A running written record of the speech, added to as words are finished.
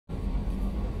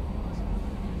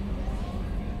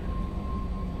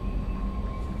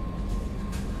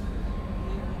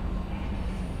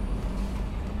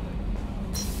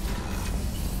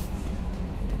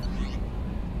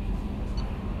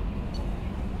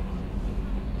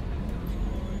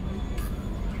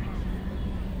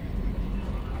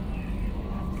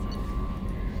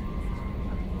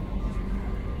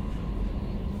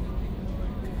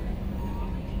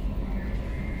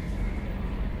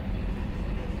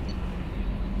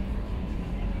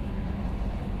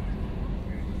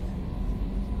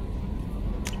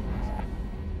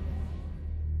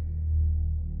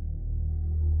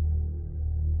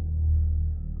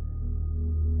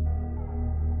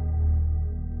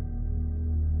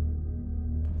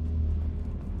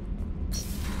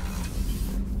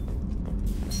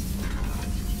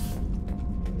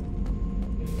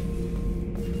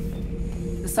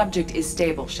subject is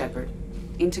stable, Shepard.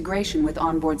 Integration with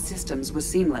onboard systems was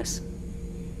seamless.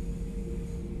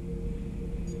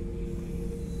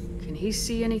 Can he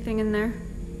see anything in there?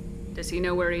 Does he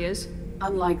know where he is?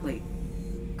 Unlikely.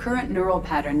 Current neural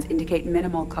patterns indicate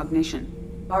minimal cognition.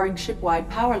 Barring ship-wide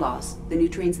power loss, the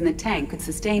nutrients in the tank could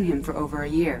sustain him for over a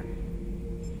year.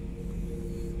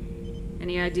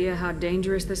 Any idea how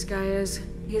dangerous this guy is?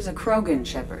 He is a Krogan,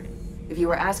 Shepard. If you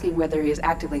were asking whether he is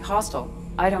actively hostile,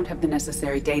 I don't have the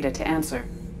necessary data to answer.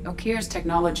 Okeer's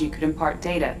technology could impart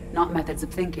data, not methods of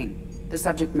thinking. The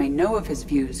subject may know of his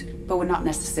views, but would not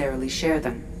necessarily share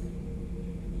them.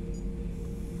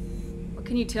 What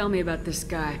can you tell me about this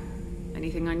guy?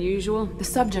 Anything unusual? The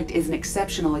subject is an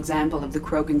exceptional example of the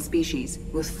Krogan species,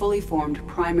 with fully formed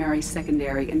primary,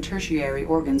 secondary, and tertiary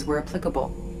organs where applicable.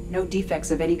 No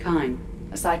defects of any kind,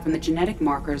 aside from the genetic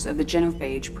markers of the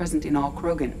genophage present in all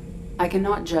Krogan. I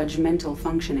cannot judge mental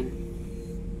functioning.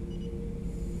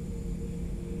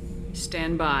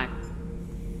 Stand by.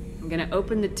 I'm gonna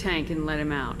open the tank and let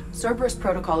him out. Cerberus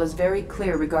protocol is very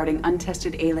clear regarding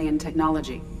untested alien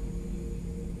technology.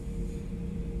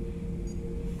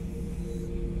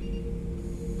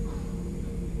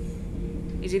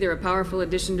 He's either a powerful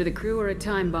addition to the crew or a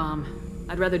time bomb.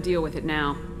 I'd rather deal with it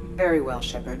now. Very well,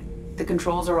 Shepard. The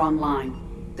controls are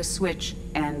online. The switch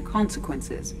and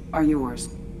consequences are yours.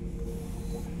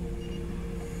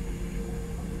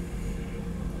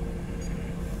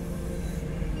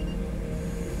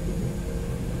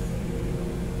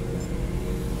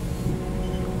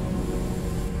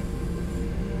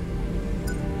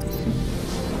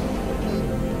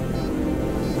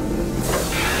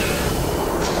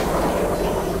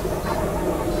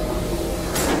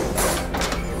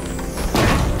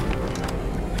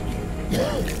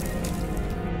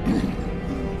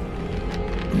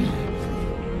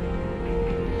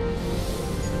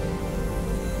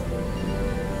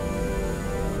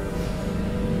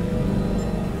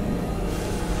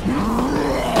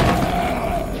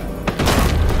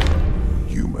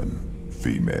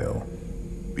 Female.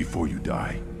 Before you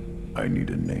die, I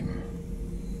need a name.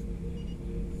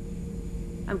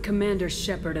 I'm Commander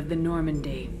Shepard of the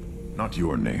Normandy. Not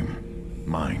your name.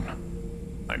 Mine.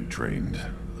 I'm trained.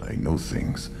 I know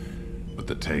things. But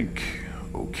the tank,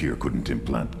 Okeer couldn't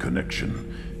implant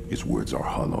connection. His words are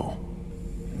hollow.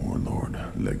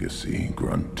 Warlord, Legacy,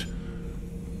 Grunt.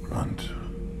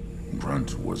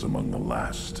 Grunt was among the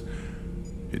last.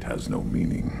 It has no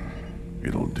meaning.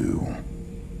 It'll do.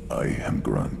 I am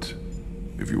Grunt.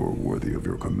 If you are worthy of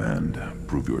your command,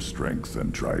 prove your strength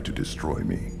and try to destroy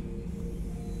me.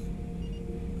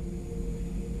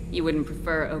 You wouldn't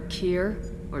prefer Okeer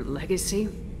or Legacy?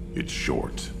 It's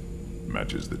short.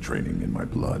 Matches the training in my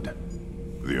blood.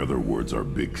 The other words are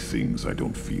big things I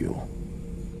don't feel.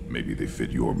 Maybe they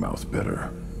fit your mouth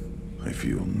better. I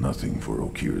feel nothing for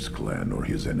Okeer's clan or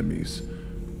his enemies.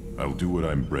 I'll do what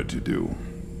I'm bred to do.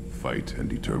 Fight and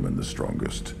determine the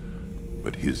strongest.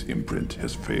 But his imprint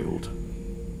has failed.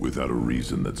 Without a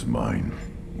reason that's mine,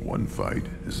 one fight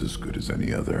is as good as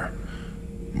any other.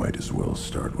 Might as well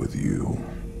start with you.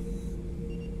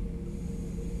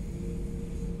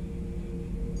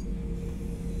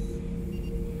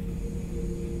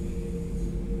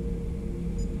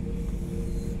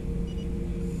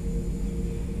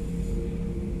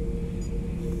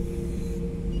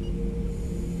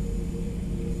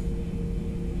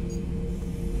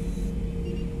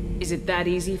 Is it that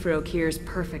easy for Okeer's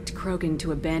perfect Krogan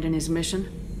to abandon his mission?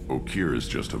 Okeer is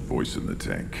just a voice in the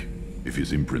tank. If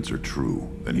his imprints are true,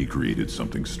 then he created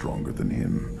something stronger than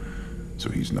him. So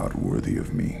he's not worthy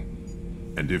of me.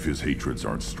 And if his hatreds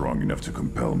aren't strong enough to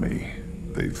compel me,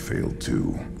 they've failed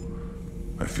too.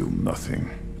 I feel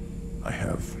nothing. I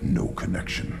have no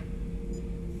connection.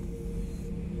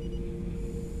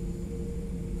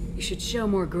 You should show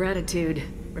more gratitude.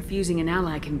 Refusing an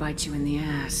ally can bite you in the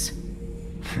ass.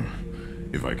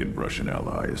 If I can brush an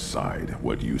ally aside,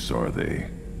 what use are they?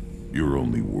 You're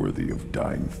only worthy of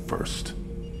dying first.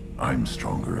 I'm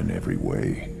stronger in every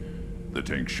way. The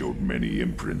tank showed many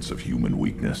imprints of human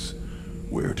weakness.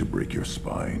 Where to break your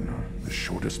spine, the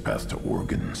shortest path to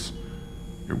organs.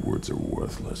 Your words are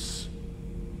worthless.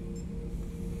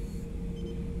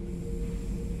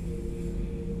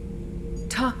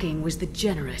 Talking was the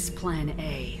generous Plan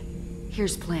A.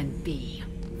 Here's Plan B.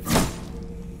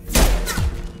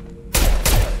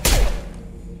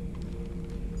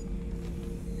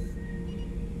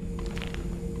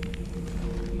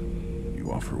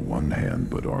 Offer one hand,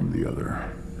 but arm the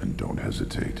other, and don't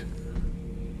hesitate.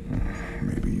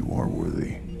 Maybe you are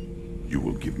worthy. You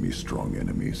will give me strong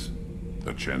enemies.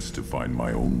 A chance to find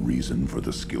my own reason for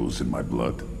the skills in my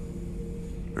blood.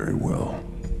 Very well.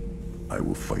 I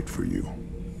will fight for you.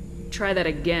 Try that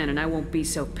again and I won't be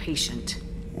so patient.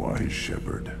 Wise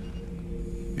Shepherd.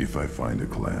 If I find a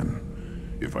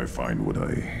clan, if I find what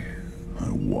I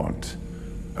want,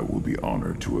 I will be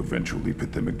honored to eventually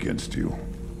pit them against you.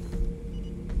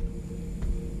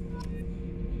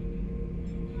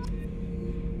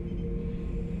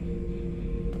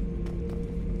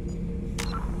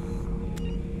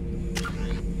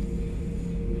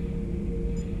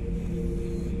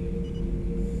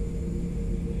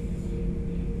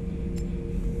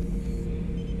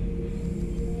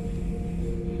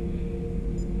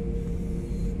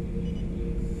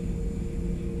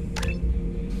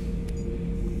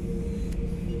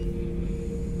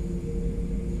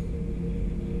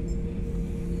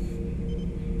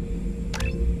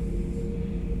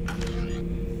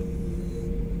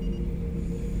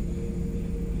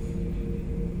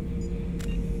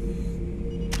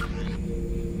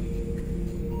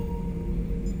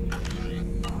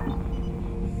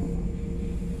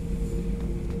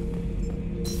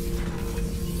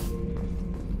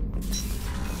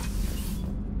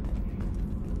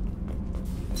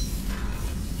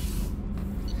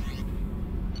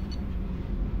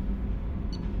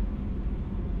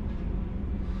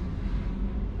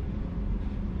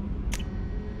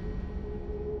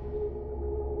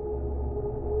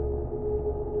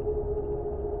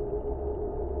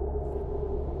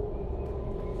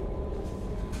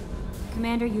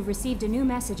 Commander, you've received a new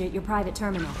message at your private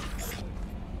terminal.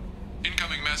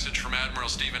 Incoming message from Admiral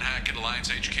Stephen Hackett, Alliance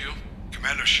HQ.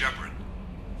 Commander Shepard,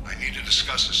 I need to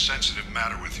discuss a sensitive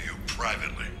matter with you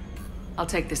privately. I'll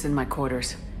take this in my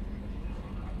quarters.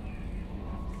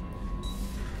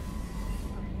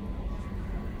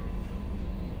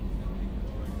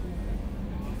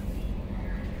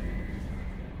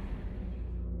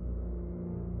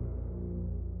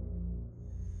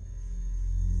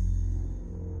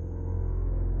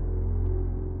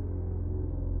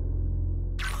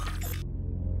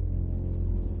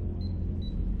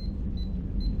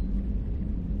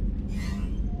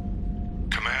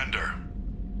 Commander,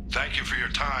 thank you for your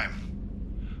time.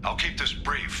 I'll keep this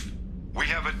brief. We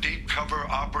have a deep cover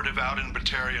operative out in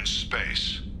Batarian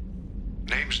space.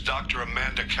 Name's Dr.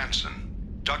 Amanda Kenson.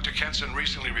 Dr. Kenson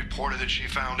recently reported that she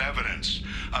found evidence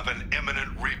of an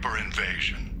imminent Reaper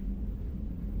invasion.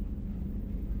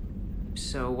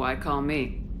 So why call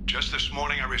me? Just this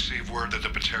morning I received word that the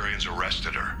Batarians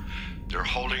arrested her. They're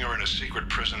holding her in a secret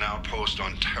prison outpost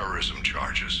on terrorism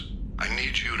charges. I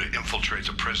need you to infiltrate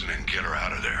the prison and get her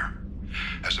out of there.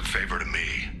 As a favor to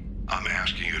me, I'm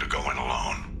asking you to go in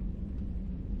alone.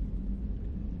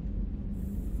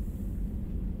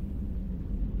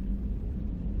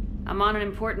 I'm on an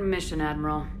important mission,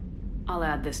 Admiral. I'll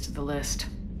add this to the list.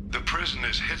 The prison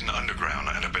is hidden underground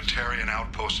at a Batarian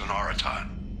outpost in Aratat.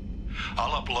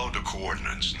 I'll upload the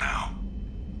coordinates now.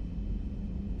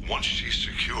 Once she's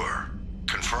secure,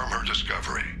 confirm her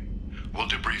discovery. We'll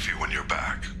debrief you when you're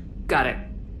back. Got it.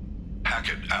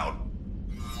 Hackett out.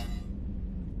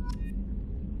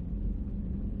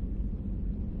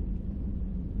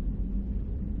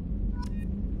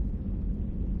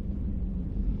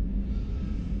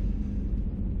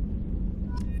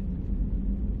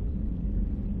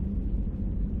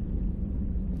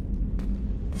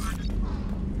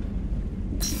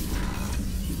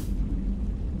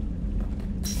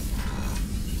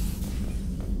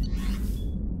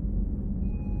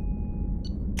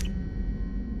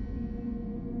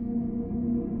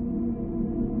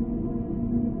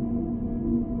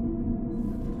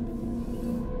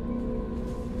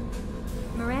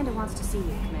 Miranda wants to see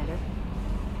you, Commander.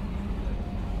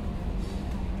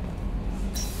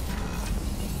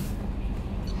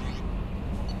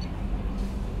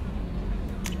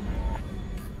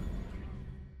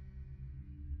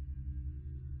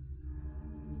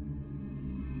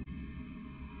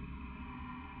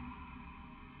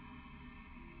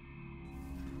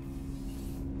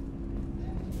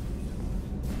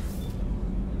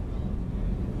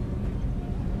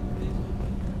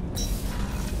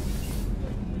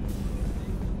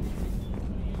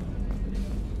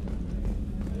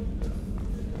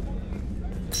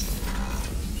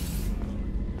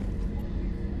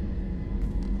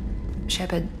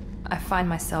 Shepard, I find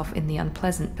myself in the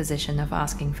unpleasant position of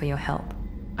asking for your help.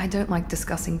 I don't like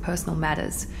discussing personal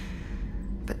matters,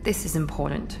 but this is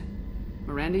important.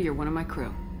 Miranda, you're one of my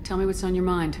crew. Tell me what's on your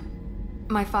mind.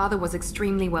 My father was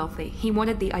extremely wealthy. He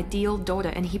wanted the ideal daughter,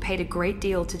 and he paid a great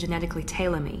deal to genetically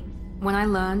tailor me. When I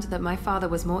learned that my father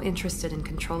was more interested in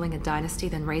controlling a dynasty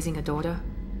than raising a daughter,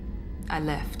 I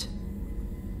left.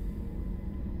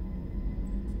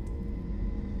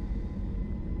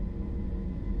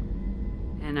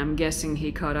 And I'm guessing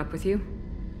he caught up with you?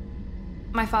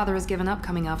 My father has given up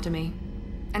coming after me.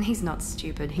 And he's not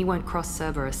stupid. He won't cross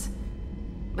Cerberus.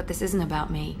 But this isn't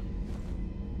about me.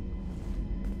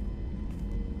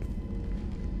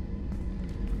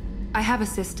 I have a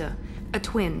sister, a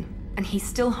twin, and he's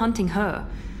still hunting her.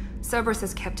 Cerberus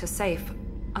has kept her safe,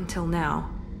 until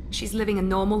now. She's living a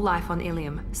normal life on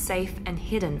Ilium, safe and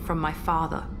hidden from my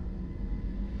father.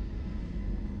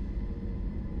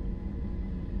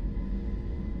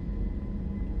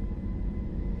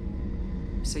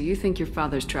 So you think your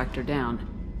father's tracked her down?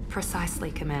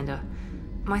 Precisely, Commander.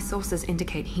 My sources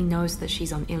indicate he knows that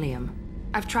she's on Ilium.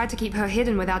 I've tried to keep her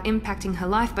hidden without impacting her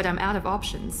life, but I'm out of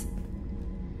options.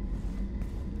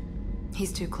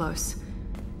 He's too close.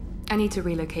 I need to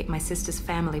relocate my sister's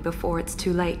family before it's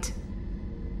too late.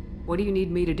 What do you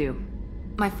need me to do?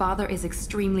 My father is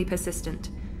extremely persistent.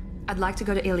 I'd like to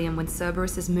go to Ilium when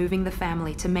Cerberus is moving the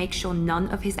family to make sure none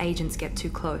of his agents get too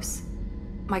close.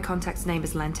 My contact's name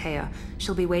is Lantea.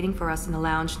 She'll be waiting for us in the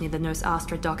lounge near the Nos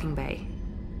Astra docking bay.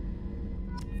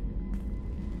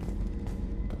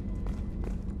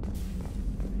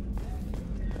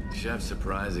 Chef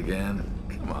surprise again?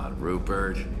 Come on,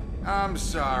 Rupert. I'm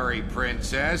sorry,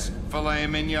 Princess. Filet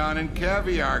mignon and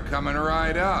caviar coming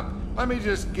right up. Let me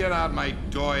just get out my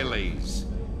doilies.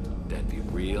 That'd be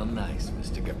real nice,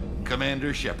 Mr.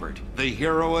 Commander Shepard, the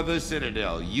hero of the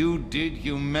Citadel. You did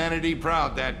humanity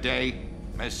proud that day.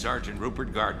 Mess Sergeant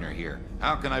Rupert Gardner here.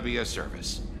 How can I be of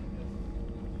service?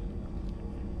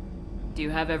 Do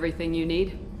you have everything you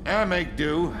need? I make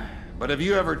do. But have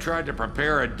you ever tried to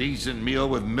prepare a decent meal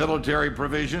with military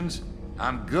provisions?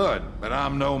 I'm good, but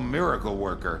I'm no miracle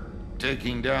worker.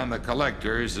 Taking down the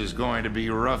collectors is going to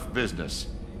be rough business.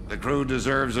 The crew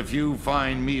deserves a few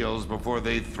fine meals before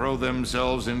they throw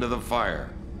themselves into the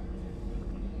fire.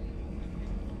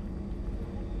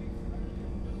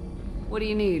 What do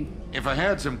you need? If I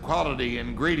had some quality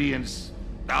ingredients...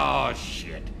 Oh,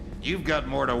 shit. You've got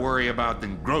more to worry about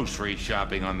than grocery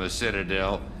shopping on the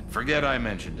Citadel. Forget I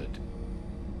mentioned it.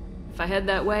 If I head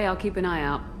that way, I'll keep an eye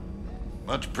out.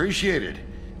 Much appreciated.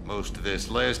 Most of this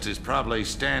list is probably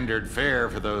standard fare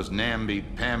for those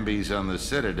namby-pambies on the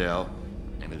Citadel.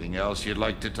 Anything else you'd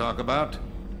like to talk about?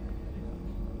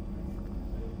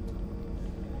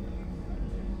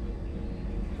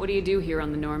 What do you do here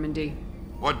on the Normandy?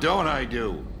 What don't I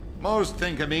do? Most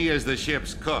think of me as the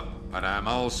ship's cook, but I'm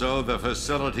also the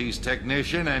facilities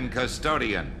technician and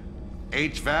custodian.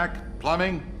 HVAC,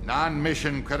 plumbing,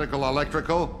 non-mission critical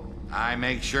electrical. I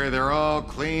make sure they're all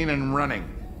clean and running.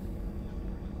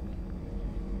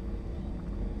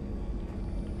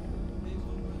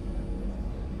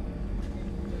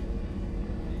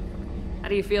 How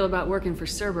do you feel about working for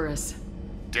Cerberus?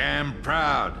 Damn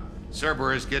proud.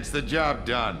 Cerberus gets the job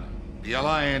done. The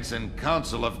Alliance and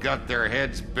Council have got their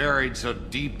heads buried so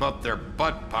deep up their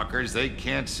butt puckers they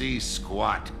can't see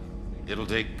squat. It'll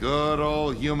take good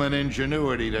old human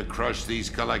ingenuity to crush these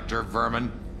collector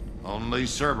vermin. Only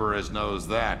Cerberus knows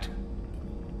that.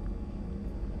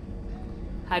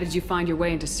 How did you find your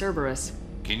way into Cerberus?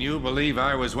 Can you believe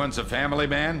I was once a family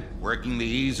man, working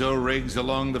the Ezo rigs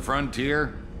along the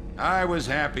frontier? I was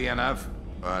happy enough,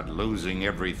 but losing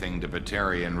everything to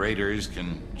Batarian raiders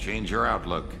can change your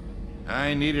outlook.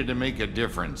 I needed to make a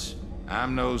difference.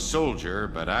 I'm no soldier,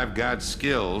 but I've got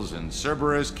skills, and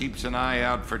Cerberus keeps an eye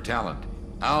out for talent.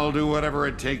 I'll do whatever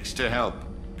it takes to help,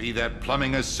 be that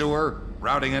plumbing a sewer,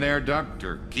 routing an air duct,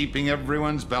 or keeping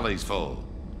everyone's bellies full.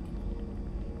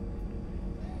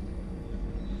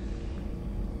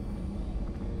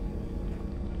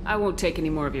 I won't take any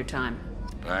more of your time.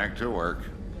 Back to work.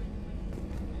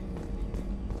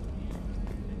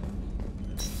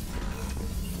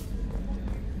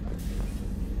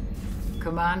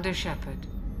 Commander Shepard,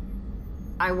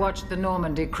 I watched the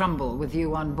Normandy crumble with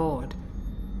you on board.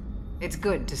 It's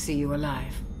good to see you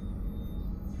alive.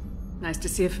 Nice to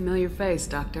see a familiar face,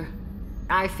 Doctor.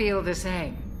 I feel the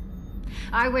same.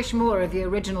 I wish more of the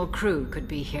original crew could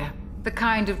be here. The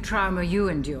kind of trauma you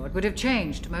endured would have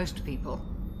changed most people.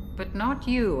 But not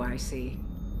you, I see.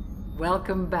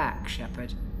 Welcome back,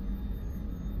 Shepard.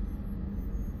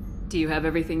 Do you have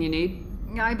everything you need?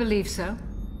 I believe so.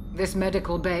 This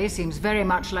medical bay seems very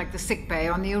much like the sick bay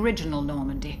on the original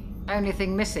Normandy. Only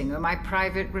thing missing are my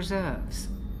private reserves.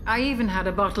 I even had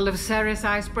a bottle of Ceres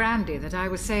Ice brandy that I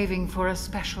was saving for a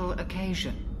special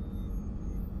occasion.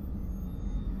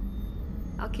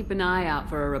 I'll keep an eye out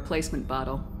for a replacement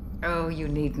bottle. Oh, you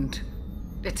needn't.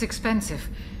 It's expensive,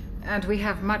 and we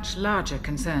have much larger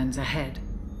concerns ahead.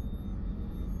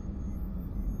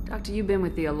 Doctor, you've been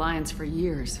with the Alliance for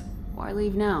years. Why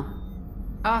leave now?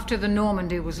 After the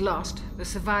Normandy was lost, the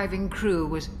surviving crew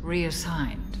was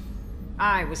reassigned.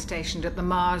 I was stationed at the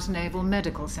Mars Naval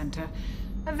Medical Center,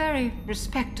 a very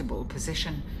respectable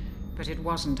position, but it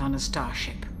wasn't on a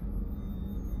starship.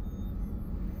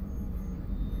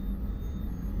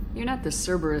 You're not the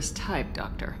Cerberus type,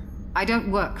 Doctor. I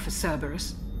don't work for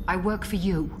Cerberus. I work for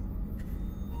you.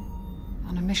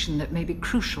 On a mission that may be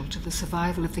crucial to the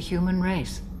survival of the human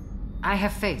race. I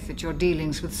have faith that your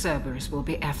dealings with Cerberus will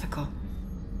be ethical.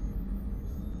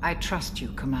 I trust you,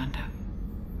 Commander.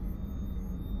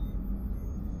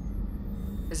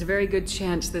 There's a very good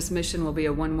chance this mission will be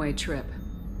a one-way trip.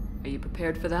 Are you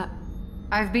prepared for that?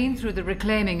 I've been through the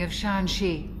reclaiming of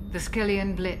Shanxi, the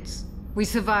Skyllian Blitz. We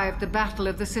survived the Battle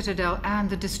of the Citadel and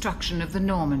the destruction of the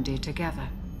Normandy together.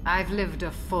 I've lived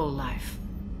a full life.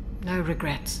 No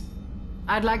regrets.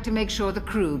 I'd like to make sure the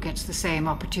crew gets the same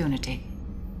opportunity.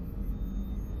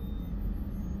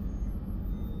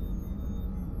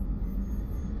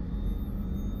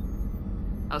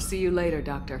 I'll see you later,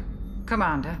 Doctor.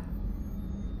 Commander.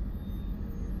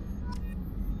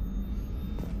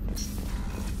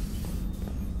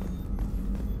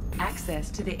 Access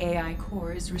to the AI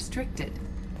core is restricted.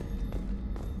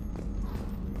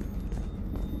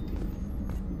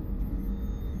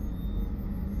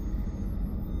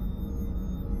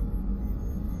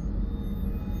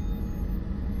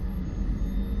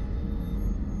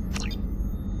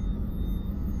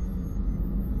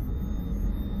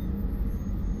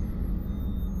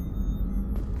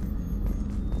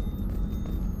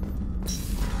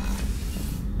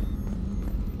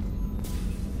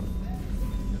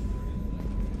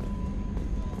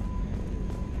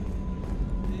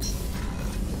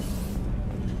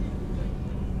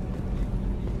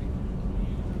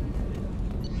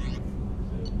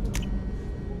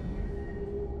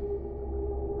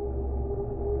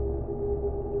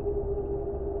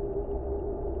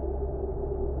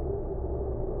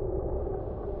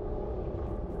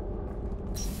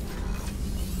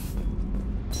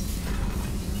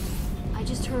 I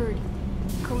just heard.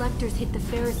 Collectors hit the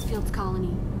Ferris Fields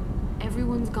colony.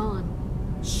 Everyone's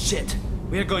gone. Shit!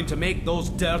 We're going to make those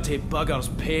dirty buggers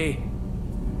pay.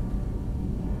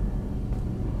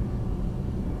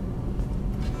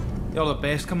 You're the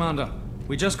best, Commander.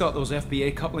 We just got those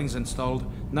FBA couplings installed.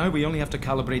 Now we only have to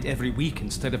calibrate every week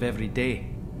instead of every day.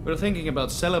 We're thinking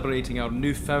about celebrating our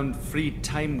newfound free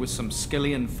time with some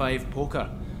Skyllian 5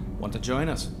 poker. Want to join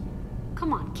us?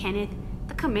 Come on, Kenneth.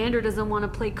 The commander doesn't want to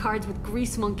play cards with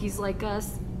grease monkeys like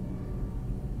us.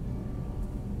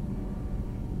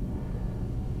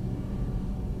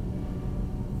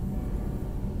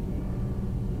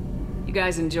 You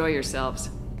guys enjoy yourselves.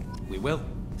 We will.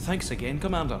 Thanks again,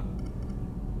 Commander.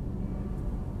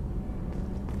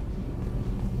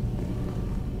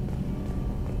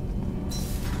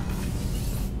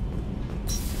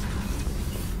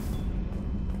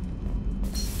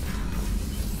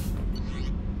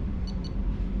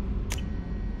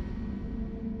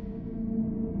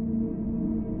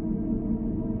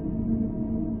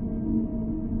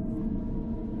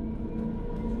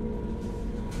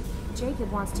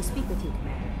 Jacob wants to speak with you,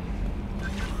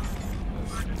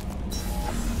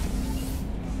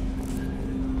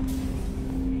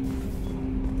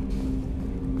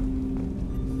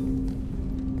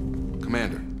 Commander.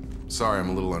 Commander, sorry I'm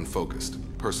a little unfocused.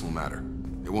 Personal matter.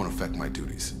 It won't affect my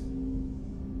duties.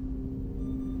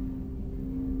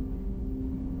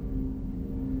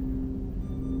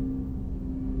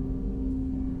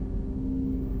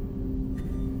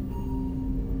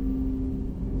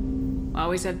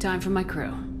 Always have time for my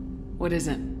crew. What is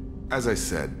it? As I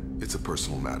said, it's a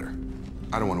personal matter.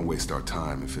 I don't want to waste our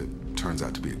time if it turns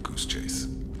out to be a goose chase.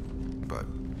 But...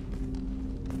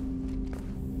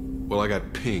 well, I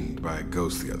got pinged by a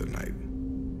ghost the other night.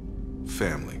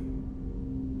 Family.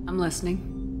 I'm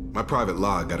listening. My private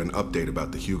log got an update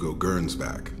about the Hugo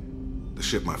Gernsback, the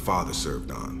ship my father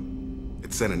served on.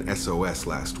 It sent an SOS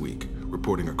last week,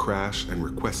 reporting a crash and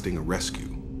requesting a rescue.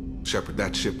 Shepard,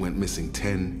 that ship went missing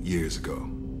 10 years ago.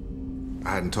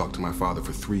 I hadn't talked to my father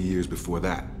for 3 years before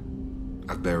that.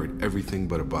 I've buried everything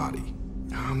but a body.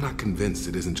 I'm not convinced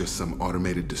it isn't just some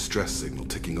automated distress signal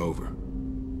ticking over.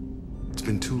 It's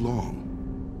been too long.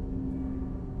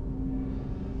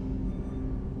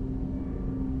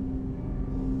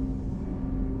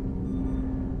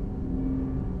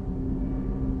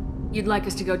 You'd like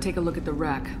us to go take a look at the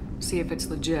wreck, see if it's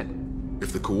legit.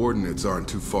 If the coordinates aren't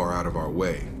too far out of our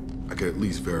way, I could at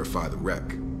least verify the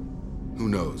wreck. Who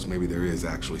knows, maybe there is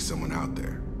actually someone out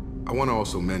there. I want to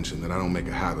also mention that I don't make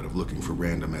a habit of looking for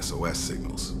random SOS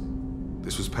signals.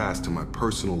 This was passed to my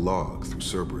personal log through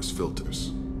Cerberus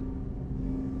filters.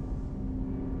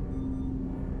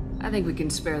 I think we can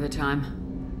spare the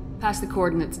time. Pass the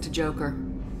coordinates to Joker.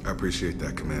 I appreciate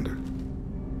that, Commander.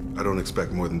 I don't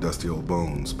expect more than dusty old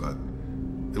bones, but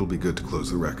it'll be good to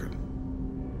close the record.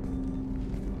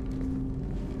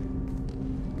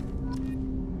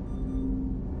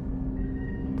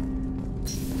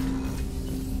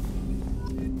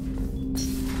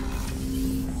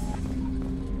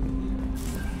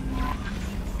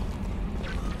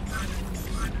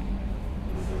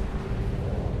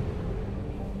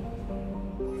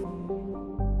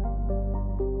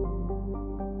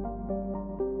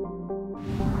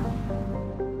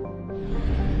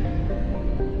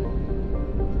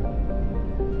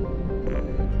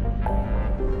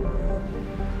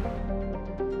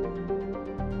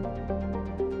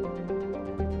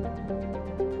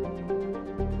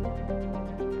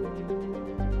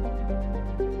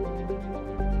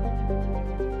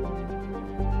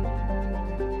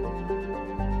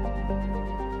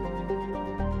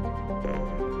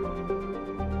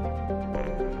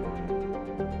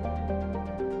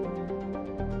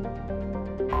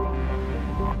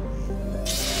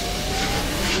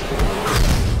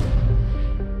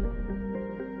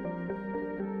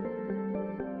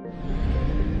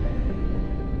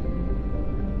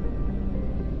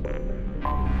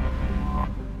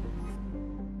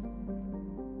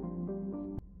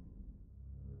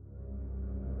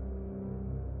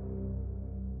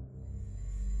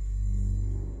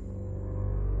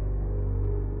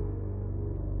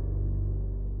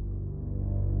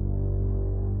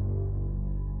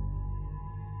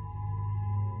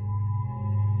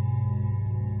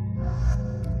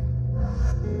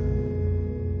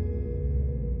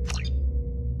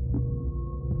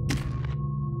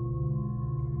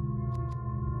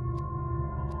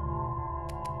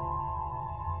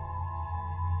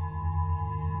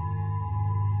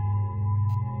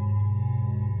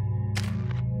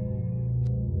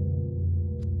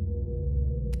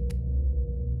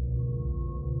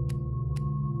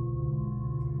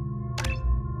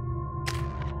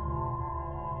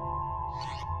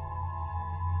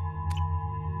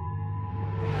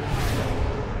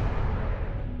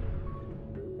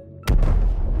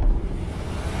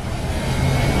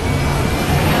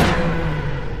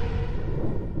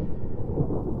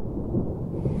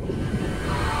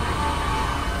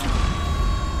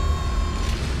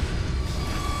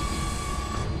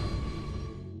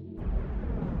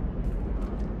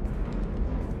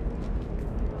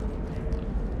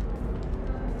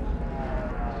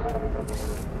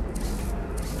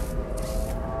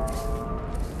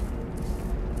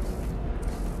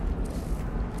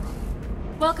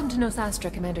 Welcome to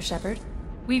Nosastra, Commander Shepard.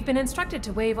 We've been instructed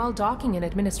to waive all docking and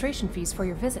administration fees for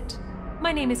your visit.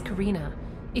 My name is Karina.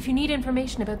 If you need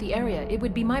information about the area, it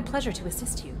would be my pleasure to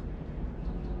assist you.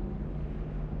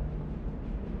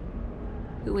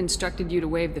 Who instructed you to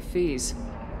waive the fees?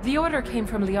 The order came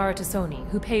from Liara Tassoni,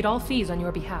 who paid all fees on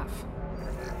your behalf.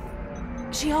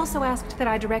 She also asked that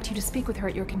I direct you to speak with her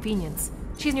at your convenience.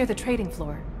 She's near the trading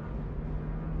floor.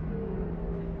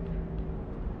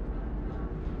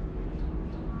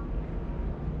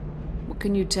 What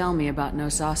can you tell me about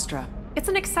Nosastra? It's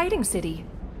an exciting city.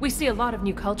 We see a lot of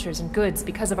new cultures and goods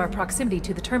because of our proximity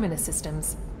to the Terminus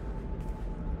systems.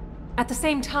 At the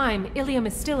same time, Ilium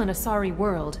is still an Asari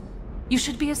world. You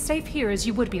should be as safe here as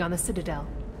you would be on the Citadel.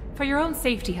 For your own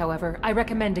safety, however, I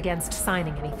recommend against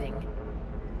signing anything.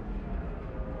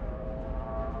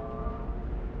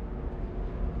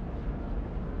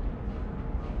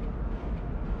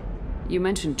 You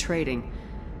mentioned trading.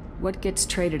 What gets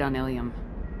traded on Ilium?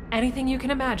 Anything you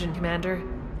can imagine, Commander.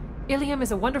 Ilium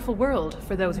is a wonderful world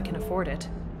for those who can afford it.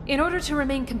 In order to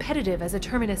remain competitive as a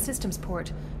Terminus systems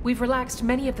port, we've relaxed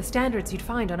many of the standards you'd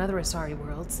find on other Asari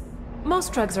worlds.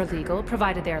 Most drugs are legal,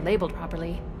 provided they are labeled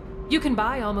properly. You can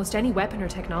buy almost any weapon or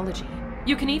technology.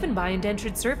 You can even buy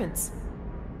indentured servants.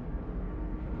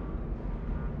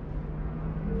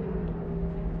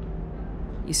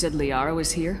 You said Liara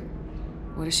was here?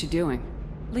 What is she doing?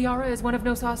 Liara is one of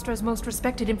Nosastra's most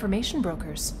respected information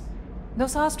brokers.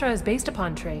 Nosastra is based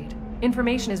upon trade.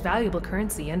 Information is valuable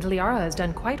currency, and Liara has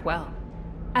done quite well.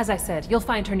 As I said, you'll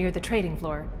find her near the trading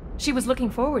floor. She was looking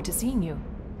forward to seeing you.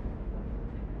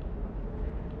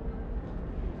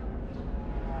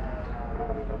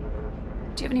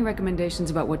 Do you have any recommendations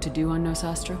about what to do on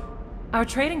Nosastra? Our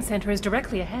trading center is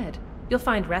directly ahead. You'll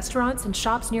find restaurants and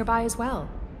shops nearby as well.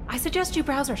 I suggest you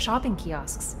browse our shopping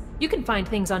kiosks. You can find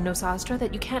things on Nosastra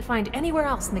that you can't find anywhere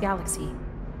else in the galaxy.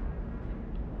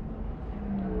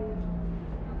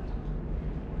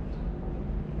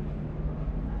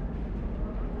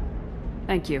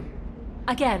 Thank you.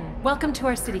 Again, welcome to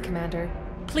our city, Commander.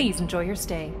 Please enjoy your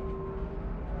stay.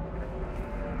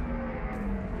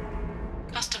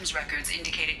 Customs records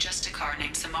indicated just a car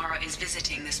named Samara is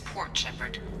visiting this port,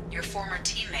 Shepard. Your former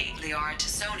teammate, Liara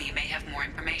Tassoni, may have more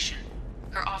information.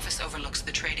 Her office overlooks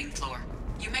the trading floor.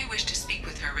 You may wish to speak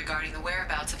with her regarding the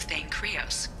whereabouts of Thane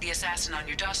Krios, the assassin on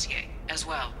your dossier, as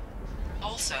well.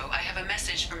 Also, I have a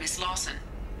message for Miss Lawson.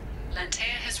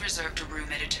 Lantea has reserved a room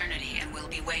at Eternity and will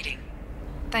be waiting.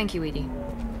 Thank you, Edie.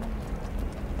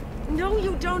 No,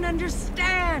 you don't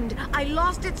understand. I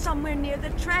lost it somewhere near the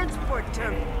transport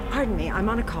terminal. Pardon me, I'm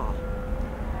on a call.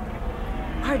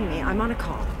 Pardon me, I'm on a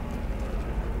call.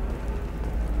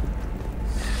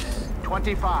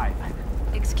 25.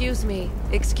 Excuse me,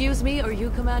 are you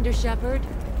Commander Shepard?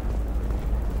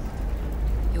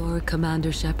 You're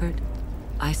Commander Shepard?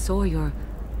 I saw your...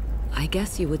 I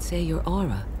guess you would say your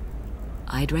aura.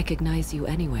 I'd recognize you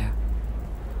anywhere.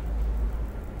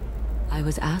 I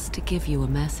was asked to give you a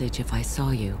message if I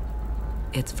saw you.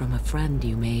 It's from a friend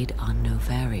you made on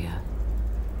Novaria.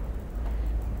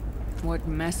 What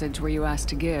message were you asked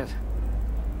to give?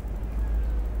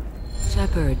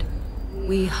 Shepard,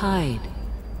 we hide.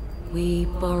 We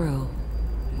burrow.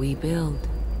 We build.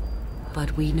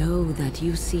 But we know that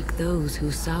you seek those who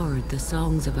soured the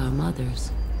songs of our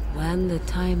mothers. When the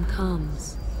time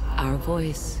comes, our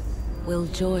voice will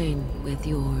join with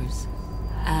yours.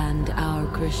 And our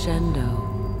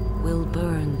crescendo will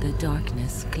burn the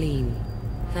darkness clean.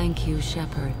 Thank you,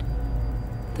 Shepard.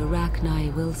 The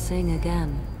Rachni will sing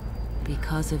again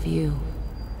because of you.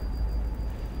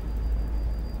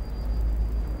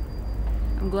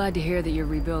 I'm glad to hear that you're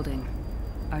rebuilding.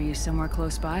 Are you somewhere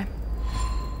close by?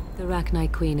 The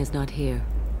Rachni Queen is not here.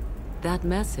 That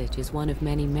message is one of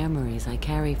many memories I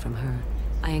carry from her.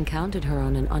 I encountered her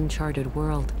on an uncharted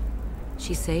world.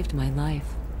 She saved my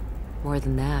life. More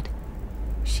than that,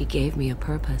 she gave me a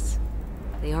purpose.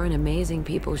 They are an amazing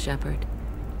people, Shepard.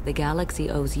 The galaxy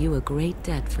owes you a great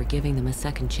debt for giving them a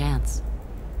second chance.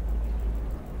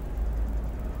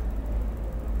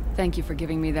 Thank you for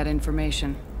giving me that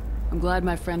information. I'm glad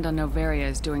my friend on Novaria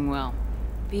is doing well.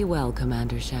 Be well,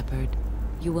 Commander Shepard.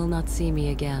 You will not see me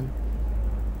again.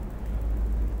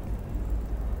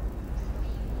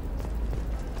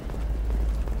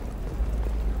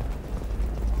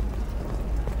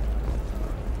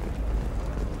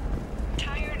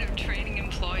 Tired of training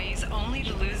employees only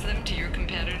to lose them to your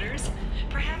competitors?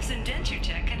 Perhaps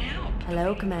Indentutech can help.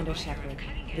 Hello, Commander Shepard.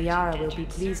 Liara will be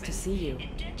pleased to see you.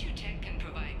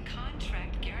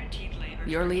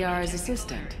 You're Liara's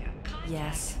assistant?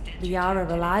 Yes. Liara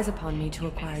relies upon me to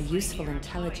acquire useful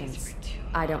intelligence.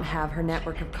 I don't have her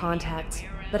network of contacts,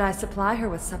 but I supply her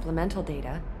with supplemental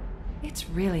data. It's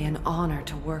really an honor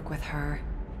to work with her.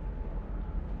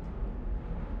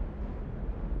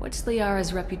 What's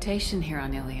Liara's reputation here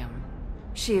on Ilium?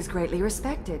 She is greatly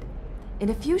respected. In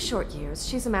a few short years,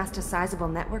 she's amassed a sizable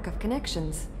network of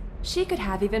connections. She could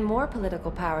have even more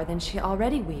political power than she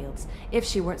already wields, if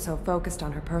she weren't so focused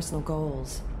on her personal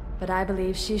goals. But I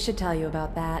believe she should tell you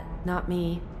about that, not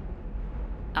me.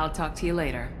 I'll talk to you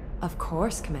later. Of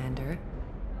course, Commander.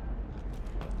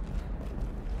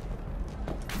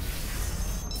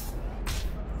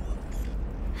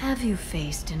 Have you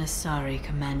faced an Asari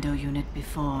commando unit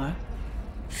before?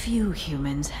 Few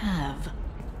humans have.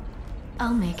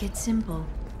 I'll make it simple.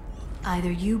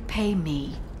 Either you pay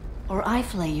me, or I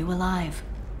flay you alive.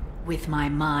 With my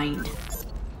mind.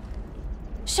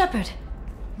 Shepard!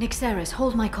 Nyxeris,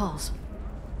 hold my calls.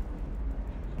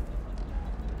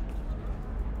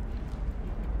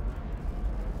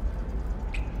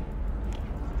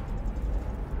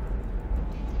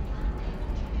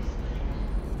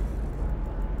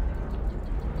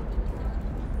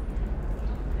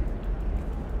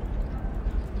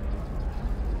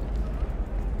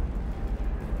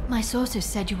 My sources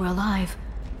said you were alive,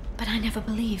 but I never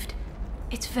believed.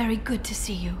 It's very good to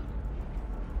see you.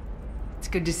 It's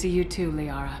good to see you too,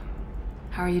 Liara.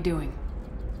 How are you doing?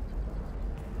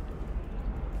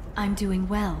 I'm doing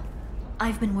well.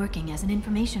 I've been working as an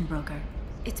information broker.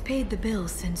 It's paid the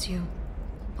bills since you...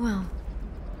 well,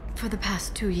 for the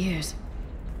past 2 years.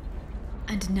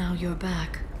 And now you're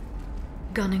back,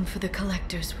 gunning for the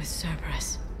Collectors with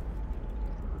Cerberus.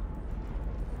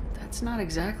 That's not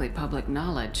exactly public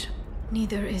knowledge.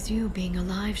 Neither is you being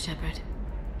alive, Shepard.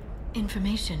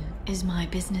 Information is my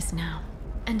business now.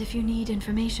 And if you need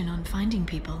information on finding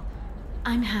people,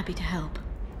 I'm happy to help.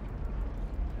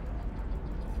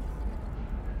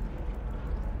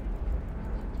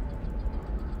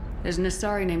 There's an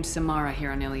Asari named Samara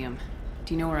here on Ilium.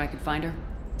 Do you know where I could find her?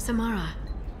 Samara?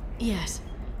 Yes.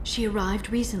 She arrived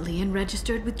recently and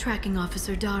registered with Tracking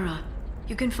Officer Dara.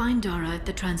 You can find Dara at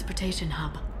the transportation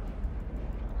hub.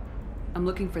 I'm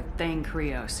looking for Thane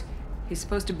Krios. He's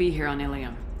supposed to be here on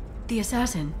Ilium. The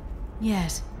assassin?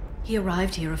 Yes. He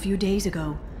arrived here a few days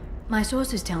ago. My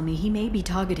sources tell me he may be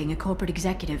targeting a corporate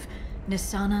executive,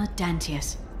 Nisana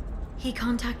Dantius. He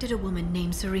contacted a woman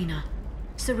named Serena.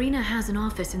 Serena has an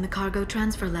office in the cargo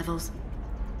transfer levels.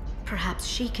 Perhaps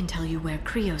she can tell you where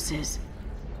Krios is.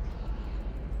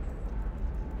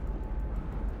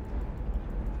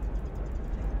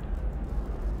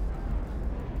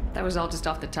 That was all just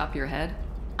off the top of your head?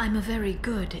 I'm a very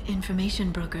good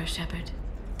information broker, Shepard.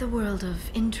 The world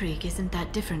of intrigue isn't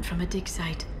that different from a dig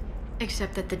site,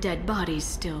 except that the dead bodies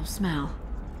still smell.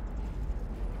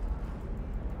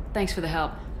 Thanks for the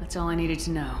help. That's all I needed to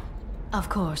know. Of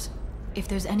course. If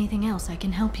there's anything else I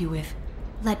can help you with,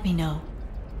 let me know.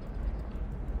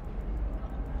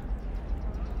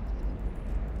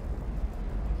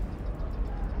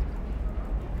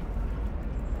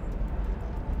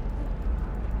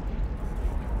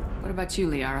 What about you,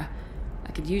 Liara?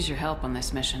 I could use your help on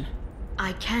this mission.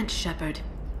 I can't, Shepard.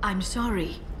 I'm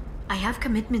sorry. I have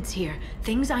commitments here,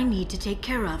 things I need to take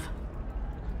care of.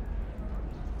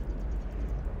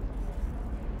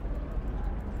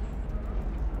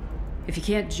 If you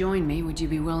can't join me, would you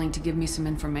be willing to give me some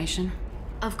information?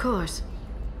 Of course.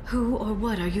 Who or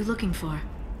what are you looking for?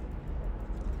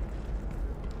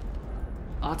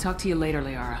 I'll talk to you later,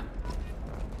 Liara.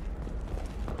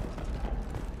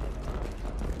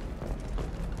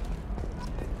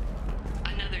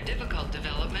 Another difficult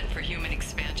development for human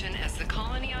expansion as the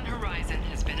colony on Horizon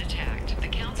has been attacked. The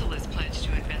Council has pledged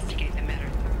to investigate the matter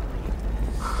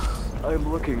thoroughly.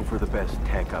 I'm looking for the best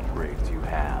tech upgrades you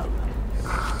have.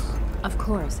 Of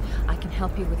course. I can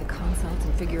help you with a consult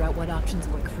and figure out what options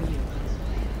work for you.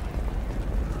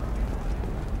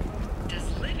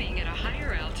 Does living at a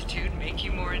higher altitude make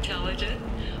you more intelligent?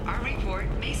 Our report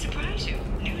may surprise you.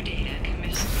 New data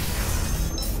commission.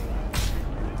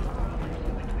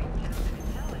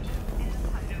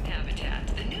 Habitat.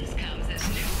 The news comes as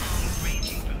new homes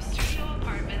ranging from studio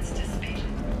apartments to spacious.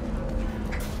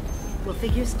 Well,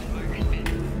 figures.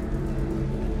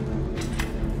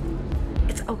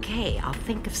 It's okay. I'll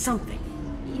think of something.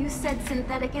 You said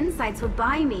Synthetic Insights would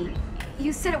buy me.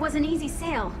 You said it was an easy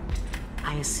sale.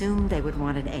 I assumed they would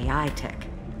want an AI tech.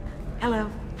 Hello.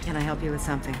 Can I help you with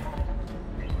something?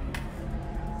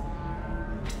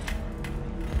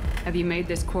 Have you made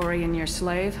this Quarian your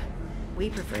slave? We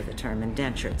prefer the term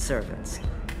indentured servants.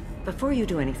 Before you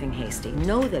do anything hasty,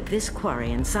 know that this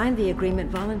Quarian signed the agreement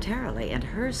voluntarily, and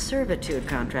her servitude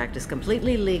contract is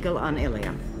completely legal on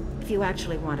Ilium. If you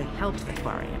actually want to help the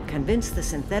Quarian, convince the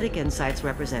Synthetic Insights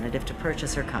representative to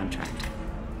purchase her contract.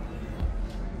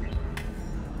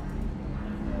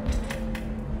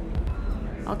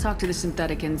 I'll talk to the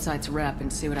Synthetic Insights rep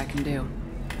and see what I can do.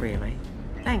 Really?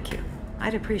 Thank you.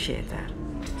 I'd appreciate that.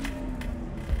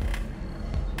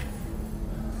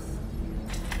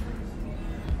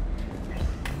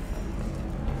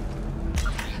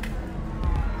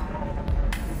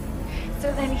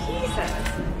 So then he says,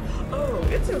 oh,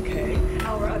 it's okay.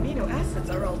 Our amino acids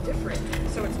are all different,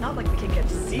 so it's not like we can get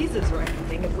diseases or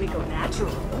anything if we go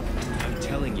natural. I'm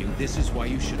telling you, this is why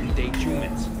you shouldn't date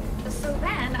humans. So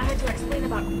then I had to explain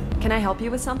about... Can I help you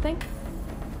with something?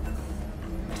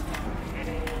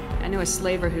 I know a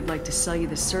slaver who'd like to sell you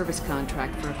the service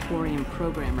contract for a Quarian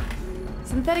programmer.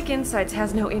 Synthetic Insights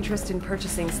has no interest in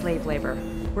purchasing slave labor.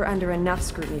 We're under enough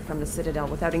scrutiny from the Citadel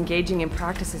without engaging in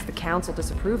practices the Council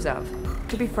disapproves of.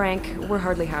 To be frank, we're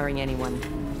hardly hiring anyone.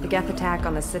 The Geth attack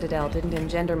on the Citadel didn't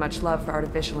engender much love for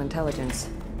artificial intelligence.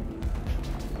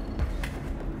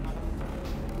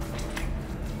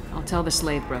 I'll tell the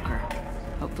slave broker.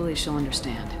 Hopefully she'll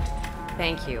understand.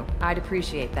 Thank you. I'd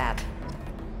appreciate that.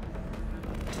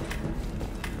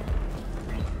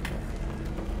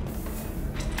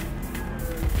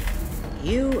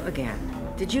 You again.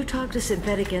 Did you talk to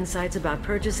Synthetic Insights about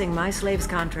purchasing my slave's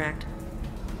contract?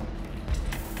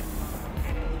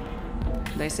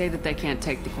 They say that they can't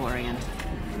take the Quarian.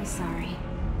 I'm sorry.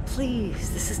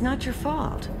 Please, this is not your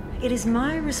fault. It is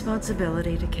my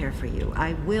responsibility to care for you.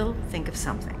 I will think of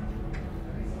something.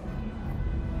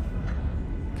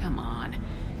 Come on.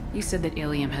 You said that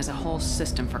Ilium has a whole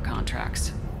system for contracts.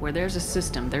 Where there's a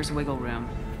system, there's wiggle room.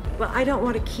 Well, I don't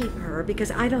want to keep her because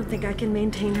I don't think I can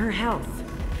maintain her health.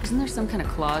 Isn't there some kind of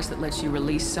clause that lets you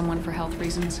release someone for health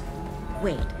reasons?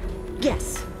 Wait.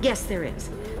 Yes. Yes, there is.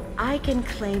 I can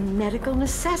claim medical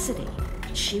necessity.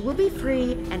 She will be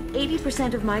free, and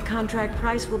 80% of my contract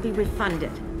price will be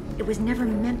refunded. It was never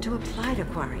meant to apply to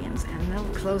Quarians, and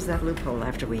they'll close that loophole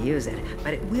after we use it,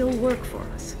 but it will work for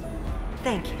us.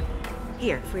 Thank you.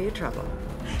 Here, for your trouble.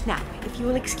 Now, if you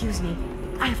will excuse me,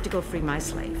 I have to go free my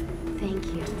slave. Thank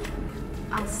you.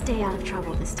 I'll stay out of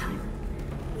trouble this time.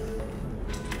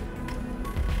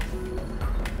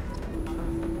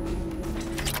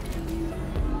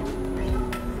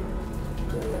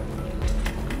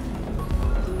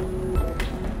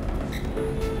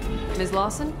 Ms.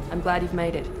 Lawson, I'm glad you've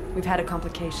made it. We've had a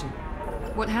complication.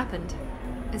 What happened?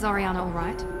 Is Ariana all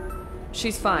right?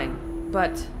 She's fine,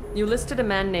 but you listed a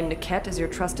man named Niket as your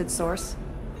trusted source.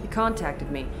 He contacted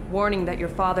me, warning that your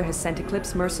father has sent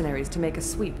Eclipse mercenaries to make a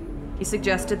sweep. He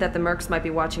suggested that the Mercs might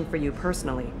be watching for you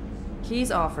personally.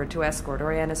 He's offered to escort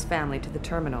Oriana's family to the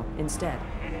terminal instead.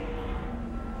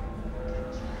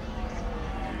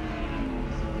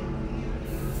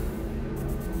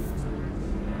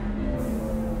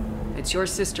 It's your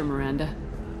sister, Miranda.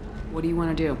 What do you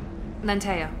want to do?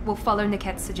 Lantea, we'll follow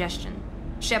Niket's suggestion.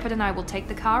 Shepard and I will take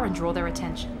the car and draw their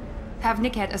attention. Have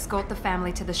Niket escort the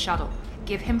family to the shuttle.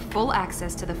 Give him full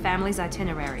access to the family's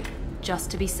itinerary, just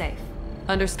to be safe.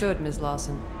 Understood, Ms.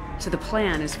 Lawson. So the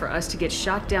plan is for us to get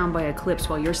shot down by Eclipse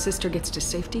while your sister gets to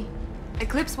safety?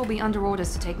 Eclipse will be under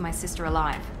orders to take my sister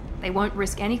alive. They won't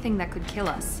risk anything that could kill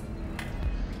us.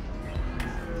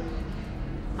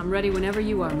 I'm ready whenever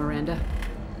you are, Miranda.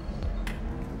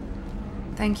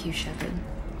 Thank you, Shepard.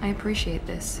 I appreciate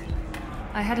this.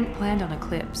 I hadn't planned on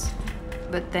Eclipse,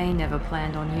 but they never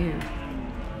planned on you.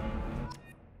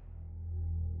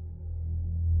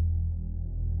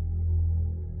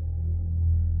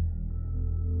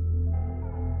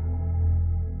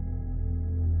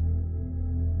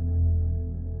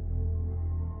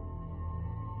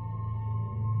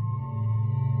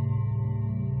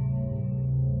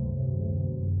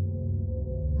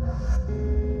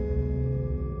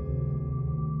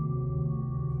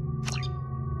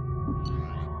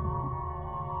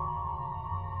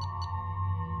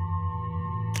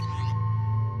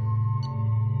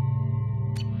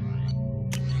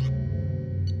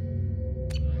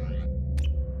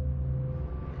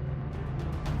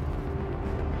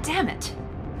 Damn it!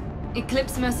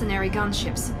 Eclipse mercenary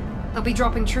gunships. They'll be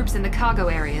dropping troops in the cargo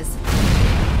areas.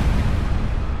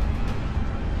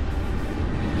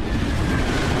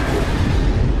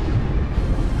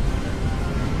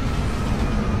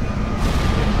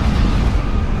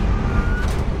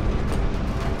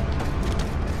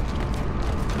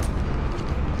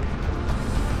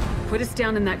 Put us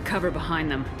down in that cover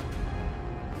behind them.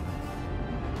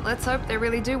 Let's hope they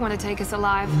really do want to take us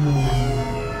alive.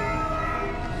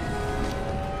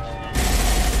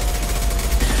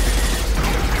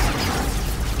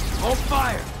 Hold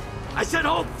fire! I said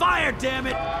hold fire, damn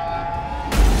it!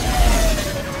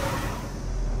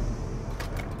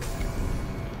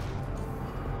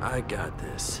 I got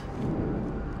this.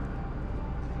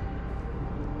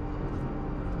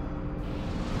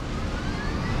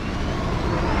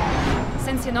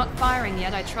 Since you're not firing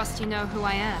yet, I trust you know who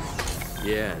I am.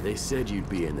 Yeah, they said you'd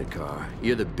be in the car.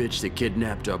 You're the bitch that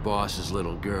kidnapped our boss's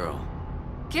little girl.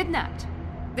 Kidnapped?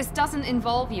 This doesn't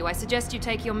involve you. I suggest you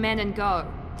take your men and go.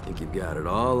 Think you've got it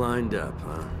all lined up,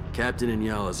 huh? Captain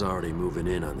Inyala's already moving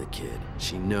in on the kid.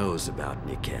 She knows about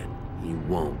Niket. He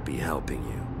won't be helping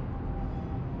you.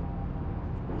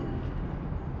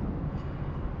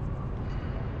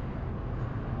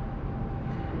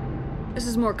 This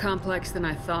is more complex than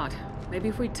I thought. Maybe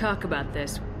if we talk about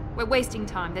this. We're wasting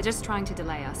time. They're just trying to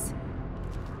delay us.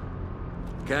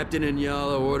 Captain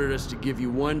Inyala ordered us to give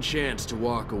you one chance to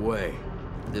walk away.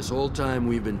 This whole time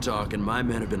we've been talking, my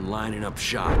men have been lining up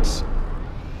shots.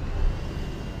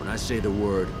 When I say the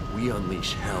word, we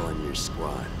unleash hell on your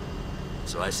squad.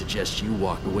 So I suggest you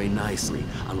walk away nicely,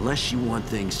 unless you want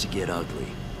things to get ugly.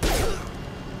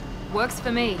 Works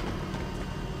for me.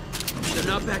 They're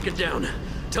not backing down.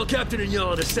 Tell Captain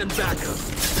Inyala to send backup.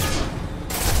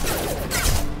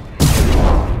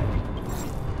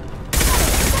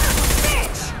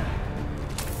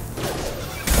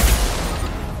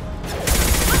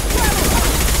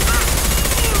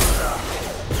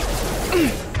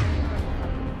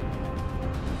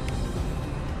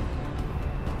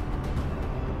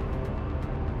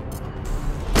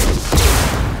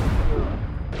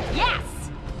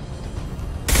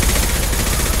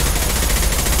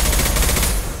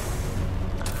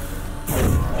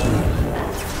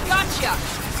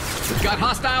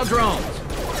 Hostile drones!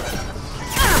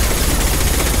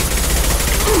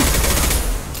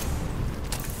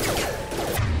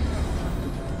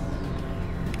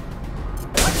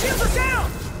 My shields are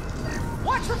down!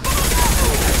 Watch for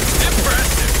fire!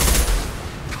 Impressive!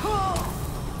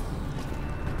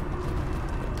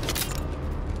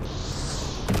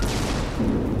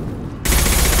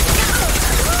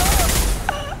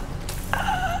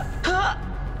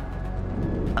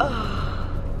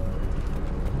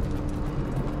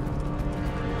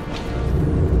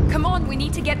 We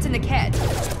need to get to Niket.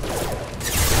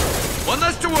 One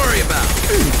less to worry about.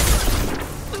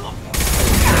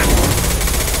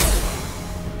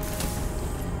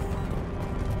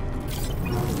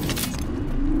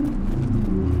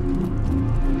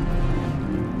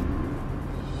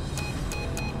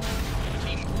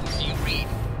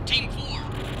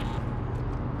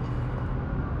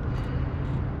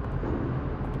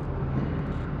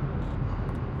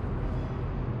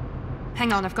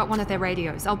 Hang on, I've got one of their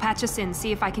radios. I'll patch us in,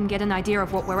 see if I can get an idea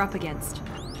of what we're up against.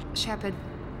 Shepard,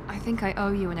 I think I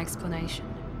owe you an explanation.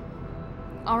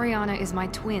 Oriana is my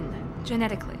twin,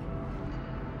 genetically.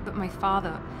 But my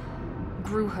father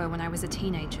grew her when I was a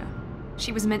teenager.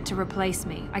 She was meant to replace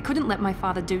me. I couldn't let my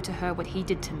father do to her what he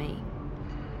did to me.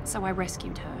 So I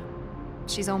rescued her.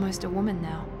 She's almost a woman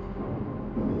now.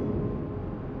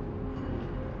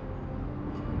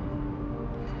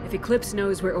 If Eclipse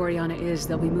knows where Oriana is,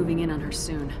 they'll be moving in on her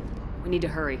soon. We need to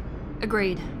hurry.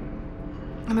 Agreed.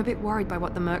 I'm a bit worried by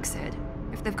what the Merc said.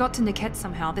 If they've got to Niket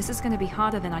somehow, this is going to be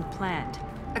harder than I'd planned.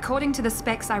 According to the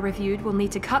specs I reviewed, we'll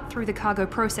need to cut through the cargo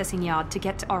processing yard to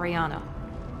get to Oriana.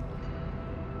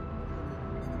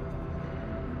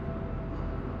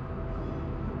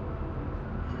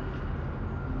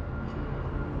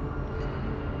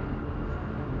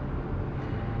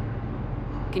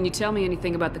 Can you tell me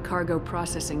anything about the cargo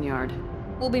processing yard?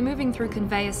 We'll be moving through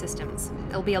conveyor systems.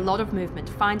 There'll be a lot of movement.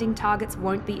 Finding targets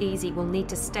won't be easy. We'll need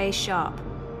to stay sharp.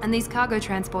 And these cargo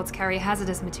transports carry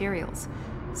hazardous materials.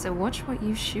 So watch what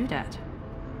you shoot at.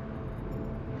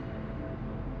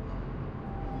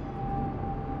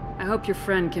 I hope your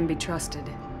friend can be trusted.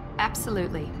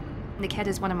 Absolutely. Niket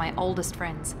is one of my oldest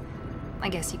friends. I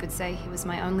guess you could say he was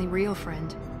my only real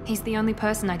friend. He's the only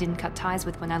person I didn't cut ties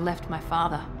with when I left my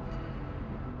father.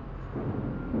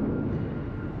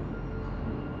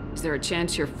 Is there a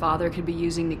chance your father could be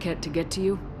using Niket to get to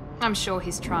you? I'm sure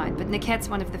he's tried, but Niket's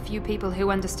one of the few people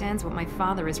who understands what my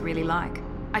father is really like.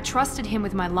 I trusted him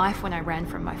with my life when I ran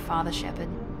from my father, Shepard.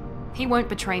 He won't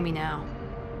betray me now.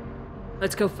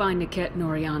 Let's go find Niket and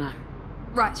Oriana.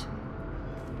 Right.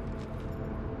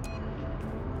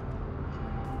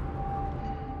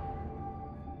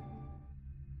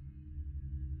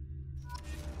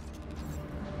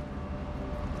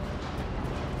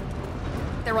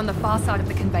 They're on the far side of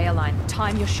the conveyor line.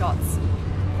 Time your shots.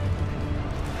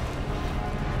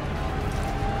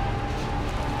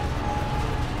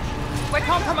 We're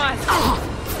compromised!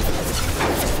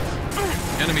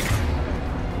 Enemy.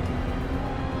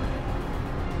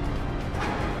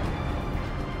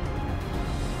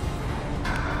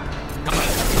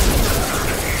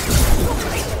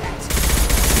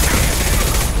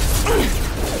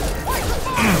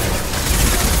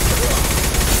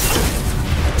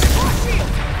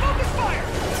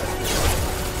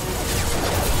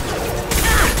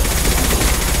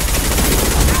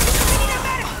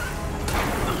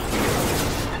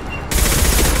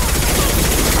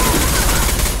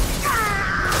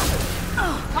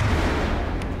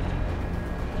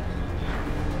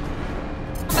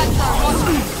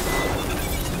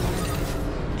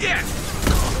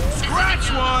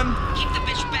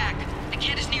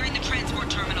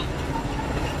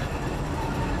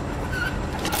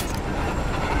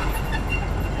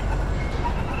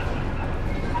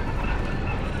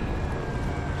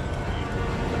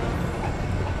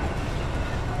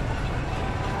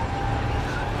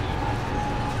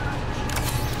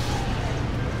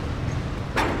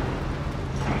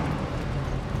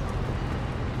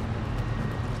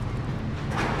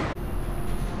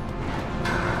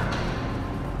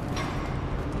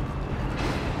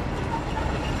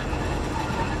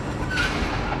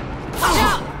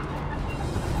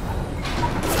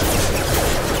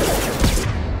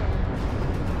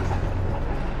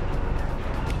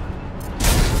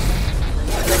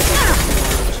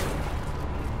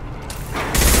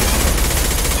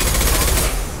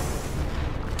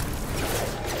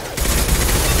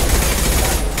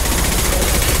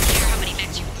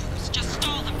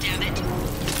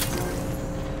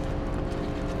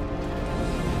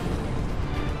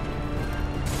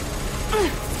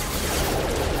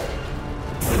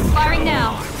 Firing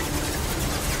now.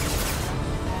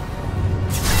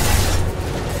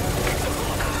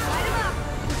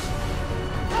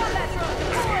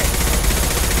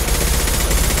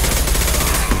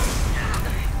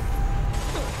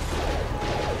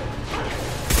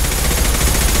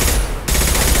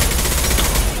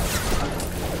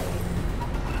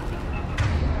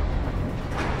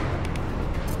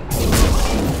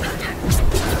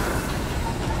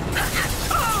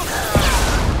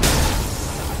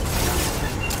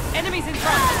 Enemies in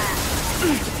front!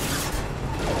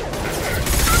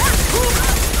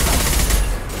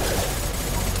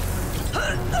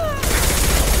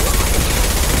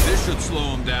 This should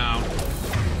slow him down.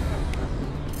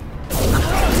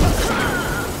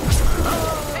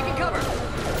 Taking cover!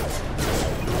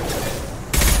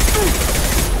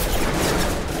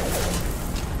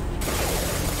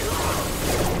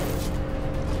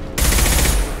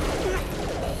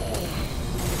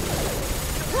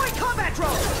 Deploy combat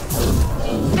drone!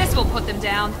 This will put them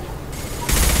down.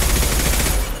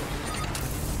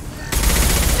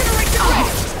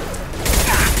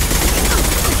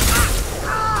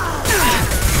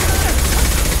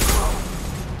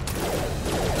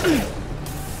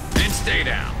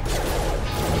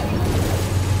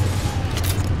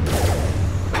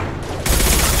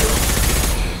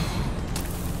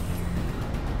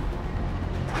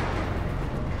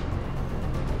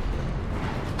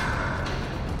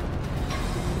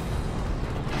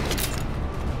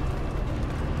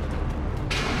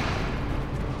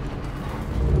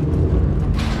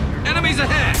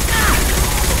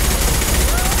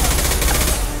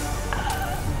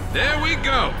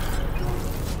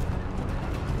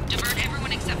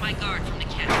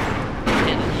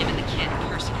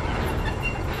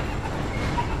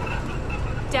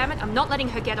 I'm not letting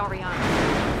her get Oriana.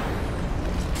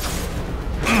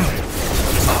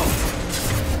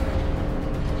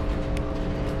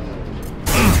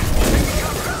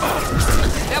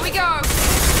 There we go!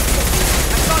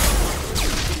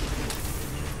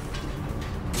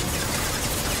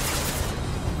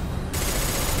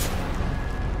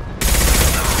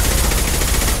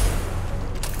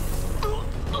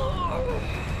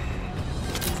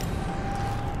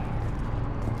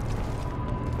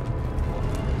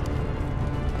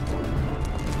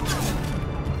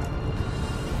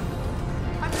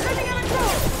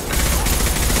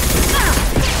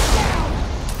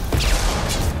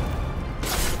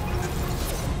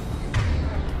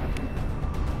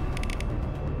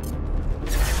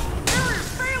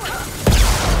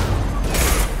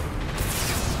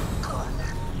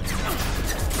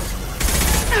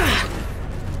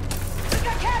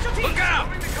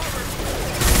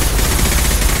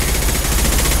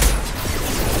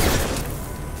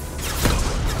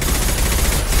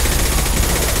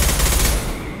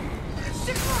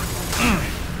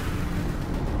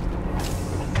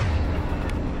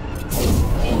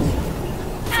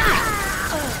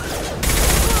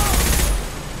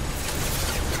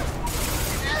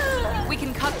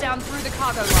 Through the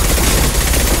cargo line.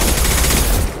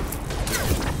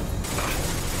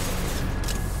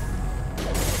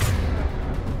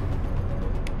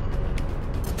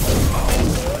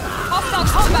 Hostile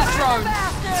combat drone!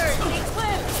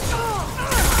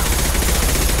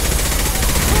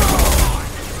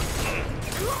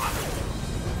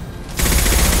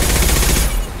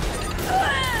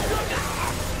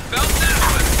 Felt that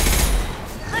one!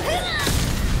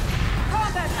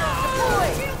 Combat drone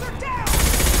deployed! Shields are down!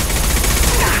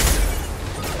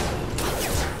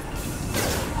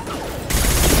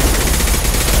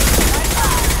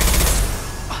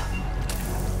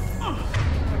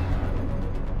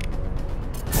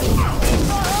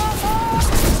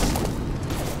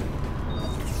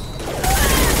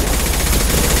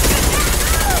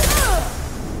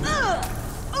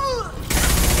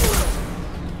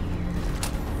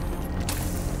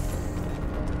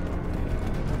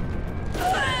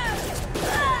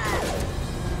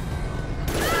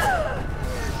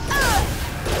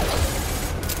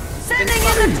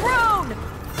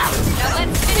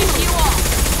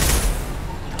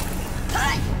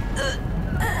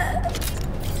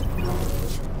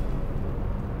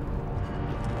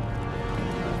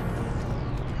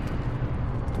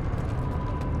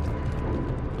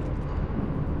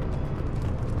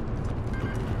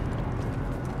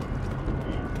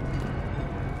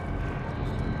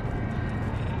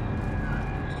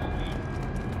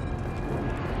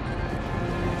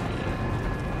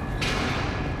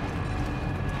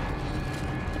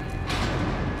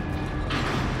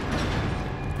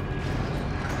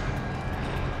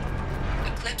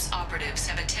 Operatives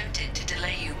have attempted to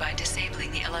delay you by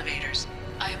disabling the elevators.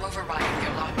 I am overriding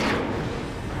their lockdown.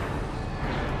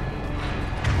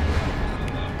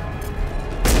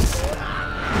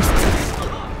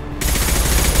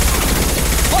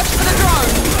 Watch for the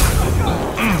drone!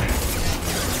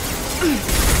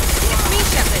 It's me,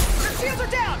 Shepard. Your shields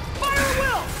are down! Fire at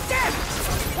will! Dead!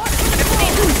 Watch for the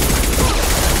drone!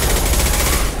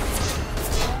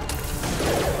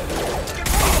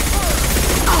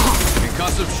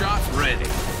 Concussive shot ready.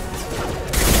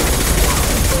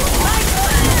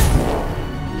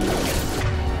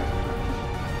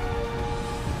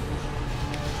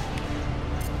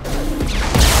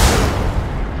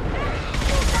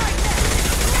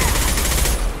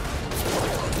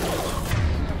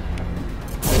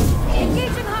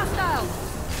 Engaging hostiles!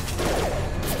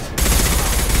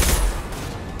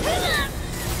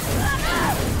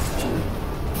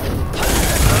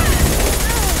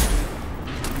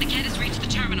 Niket has reached the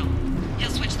terminal. He'll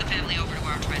switch the family over to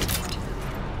our transport.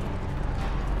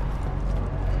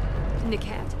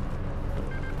 Niket?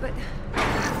 But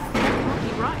that can't be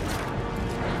right.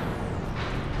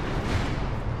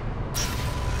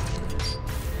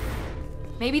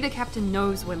 Maybe the captain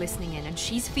knows we're listening in and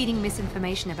she's feeding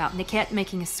misinformation about Niket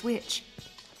making a switch.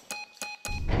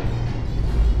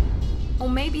 Or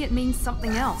maybe it means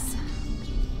something else.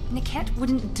 Niket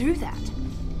wouldn't do that.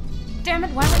 Damn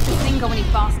it, why won't this thing go any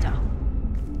faster?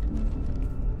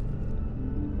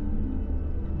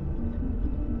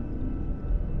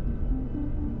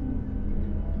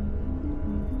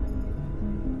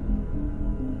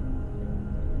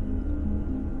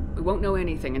 We won't know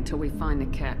anything until we find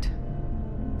Niket.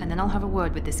 And then I'll have a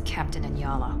word with this captain and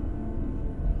Yala.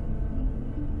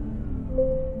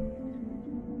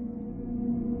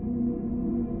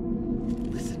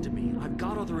 Listen to me. I've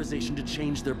got authorization to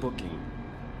change their booking.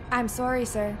 I'm sorry,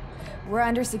 sir. We're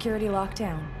under security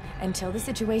lockdown. Until the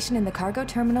situation in the cargo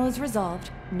terminal is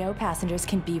resolved, no passengers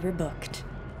can be rebooked.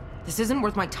 This isn't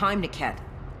worth my time, Niket.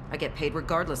 I get paid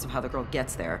regardless of how the girl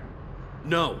gets there.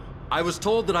 No. I was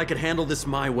told that I could handle this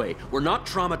my way. We're not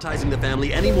traumatizing the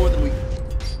family any more than we...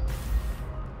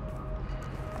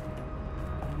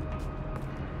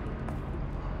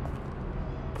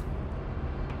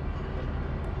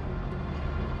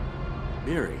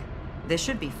 Miri. This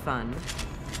should be fun.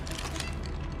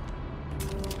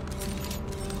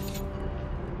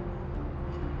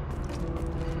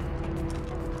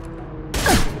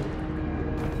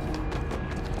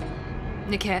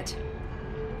 Niket,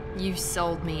 you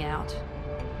sold me out.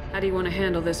 How do you want to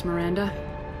handle this, Miranda?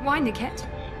 Why, Niket?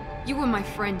 You were my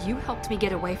friend. You helped me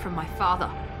get away from my father.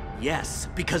 Yes,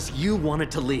 because you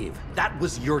wanted to leave. That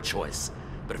was your choice.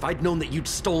 But if I'd known that you'd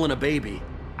stolen a baby...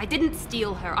 I didn't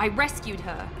steal her. I rescued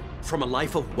her. From a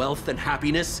life of wealth and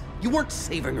happiness, you weren't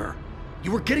saving her.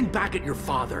 You were getting back at your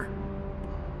father.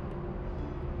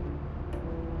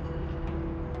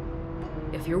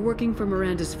 If you're working for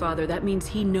Miranda's father, that means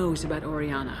he knows about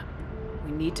Oriana.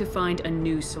 We need to find a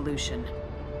new solution.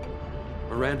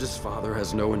 Miranda's father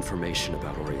has no information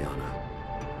about Oriana.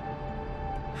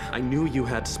 I knew you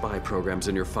had spy programs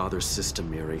in your father's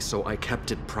system, Miri, so I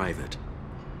kept it private.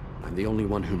 I'm the only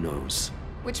one who knows.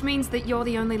 Which means that you're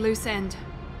the only loose end.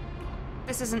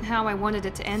 This isn't how I wanted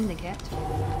it to end, Niket.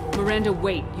 Miranda,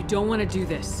 wait. You don't want to do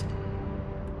this.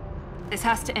 This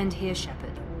has to end here,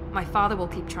 Shepard. My father will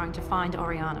keep trying to find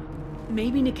Oriana.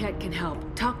 Maybe Niket can help.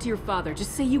 Talk to your father.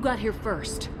 Just say you got here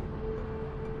first.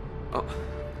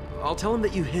 I'll tell him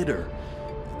that you hid her.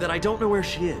 That I don't know where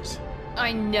she is.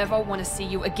 I never want to see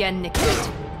you again,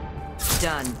 Niket.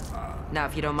 Done. Now,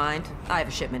 if you don't mind, I have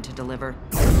a shipment to deliver.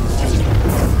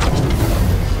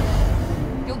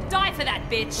 You'll die for that,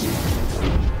 bitch!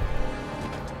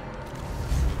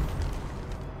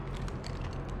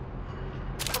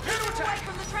 Away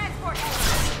from the transport!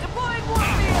 Deploying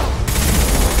Warfield!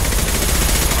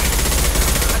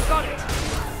 I've got it!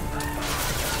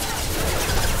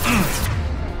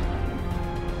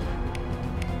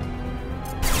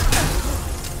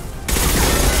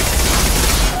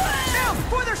 Now,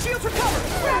 before their shields recover!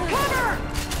 Grab cover!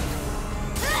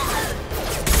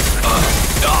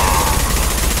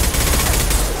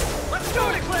 Let's do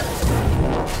it, Eclipse!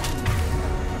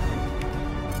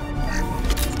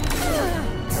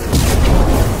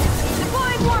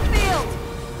 Deploying Warfield!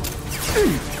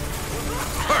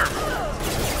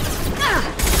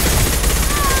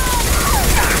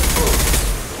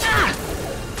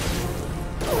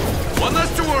 One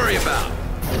less to worry about.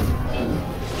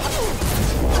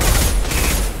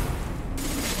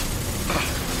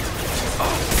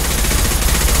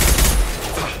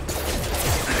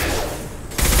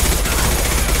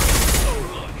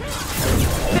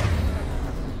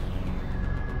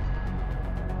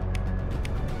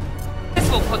 This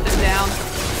will put them down.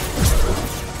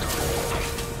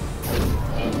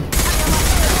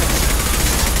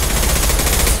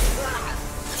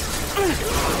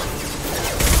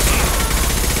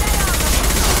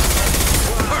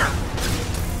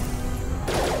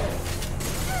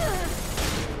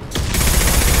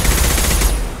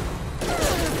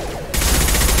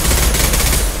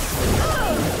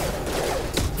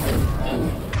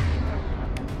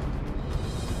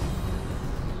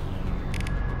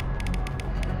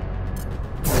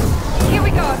 Here we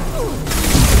go.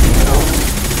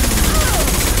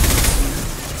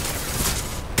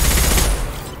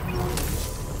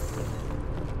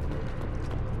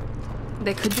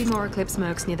 There could be more Eclipse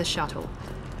mercs near the shuttle.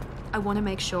 I want to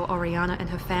make sure Oriana and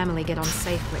her family get on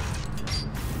safely.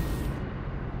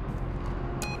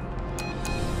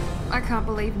 I can't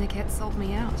believe Niket sold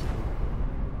me out.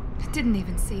 I didn't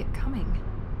even see it coming.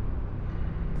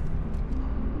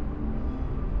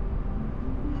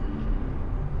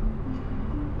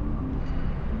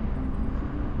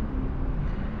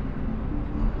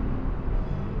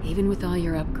 Even with all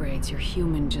your upgrades, you're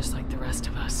human just like the rest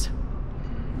of us.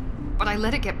 But I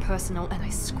let it get personal and I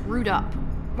screwed up.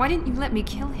 Why didn't you let me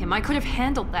kill him? I could have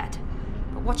handled that.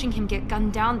 But watching him get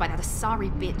gunned down by that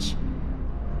Asari bitch.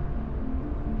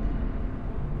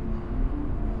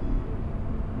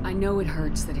 I know it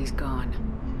hurts that he's gone,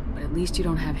 but at least you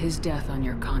don't have his death on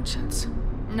your conscience.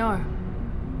 No.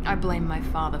 I blame my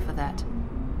father for that.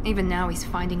 Even now he's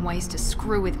finding ways to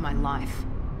screw with my life.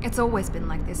 It's always been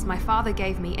like this. My father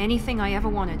gave me anything I ever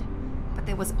wanted, but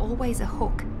there was always a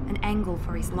hook, an angle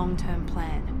for his long-term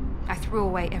plan. I threw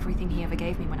away everything he ever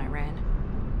gave me when I ran.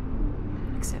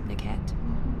 Except Niket.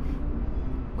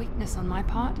 Weakness on my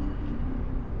part.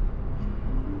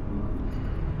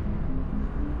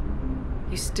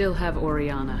 You still have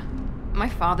Oriana. My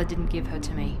father didn't give her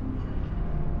to me.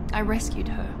 I rescued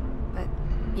her, but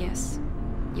yes,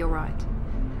 you're right.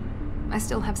 I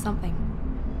still have something.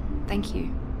 Thank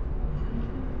you.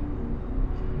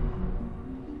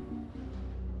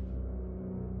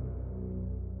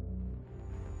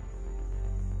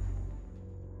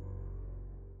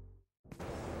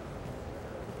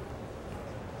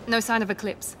 No sign of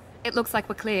Eclipse. It looks like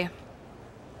we're clear.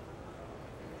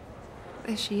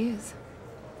 There she is.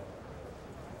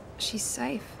 She's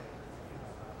safe.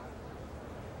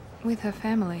 With her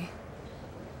family.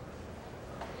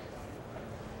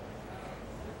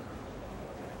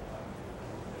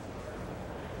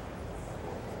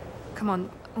 Come on,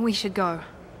 we should go.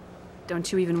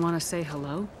 Don't you even want to say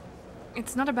hello?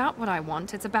 It's not about what I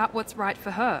want, it's about what's right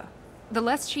for her. The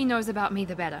less she knows about me,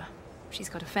 the better. She's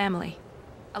got a family.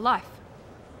 A life.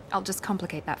 I'll just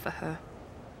complicate that for her.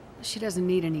 She doesn't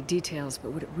need any details,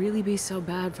 but would it really be so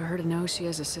bad for her to know she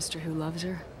has a sister who loves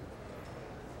her?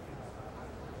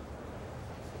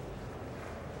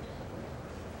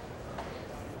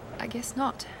 I guess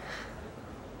not.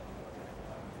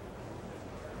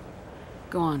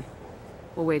 Go on.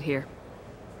 We'll wait here.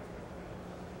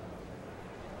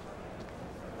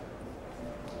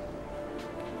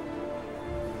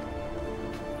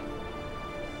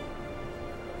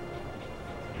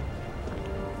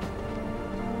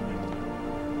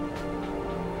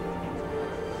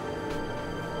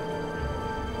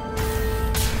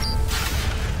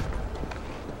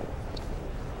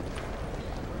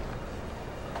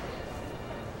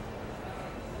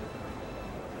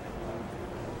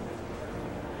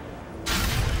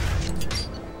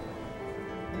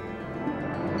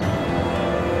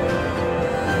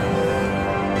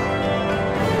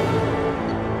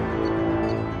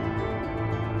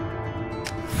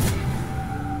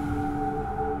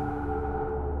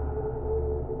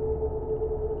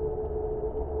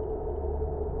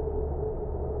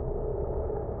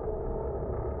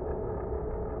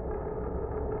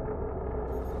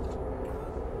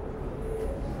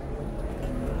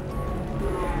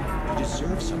 You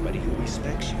deserve somebody who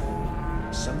respects you.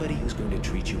 Somebody who's going to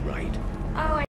treat you right. Oh,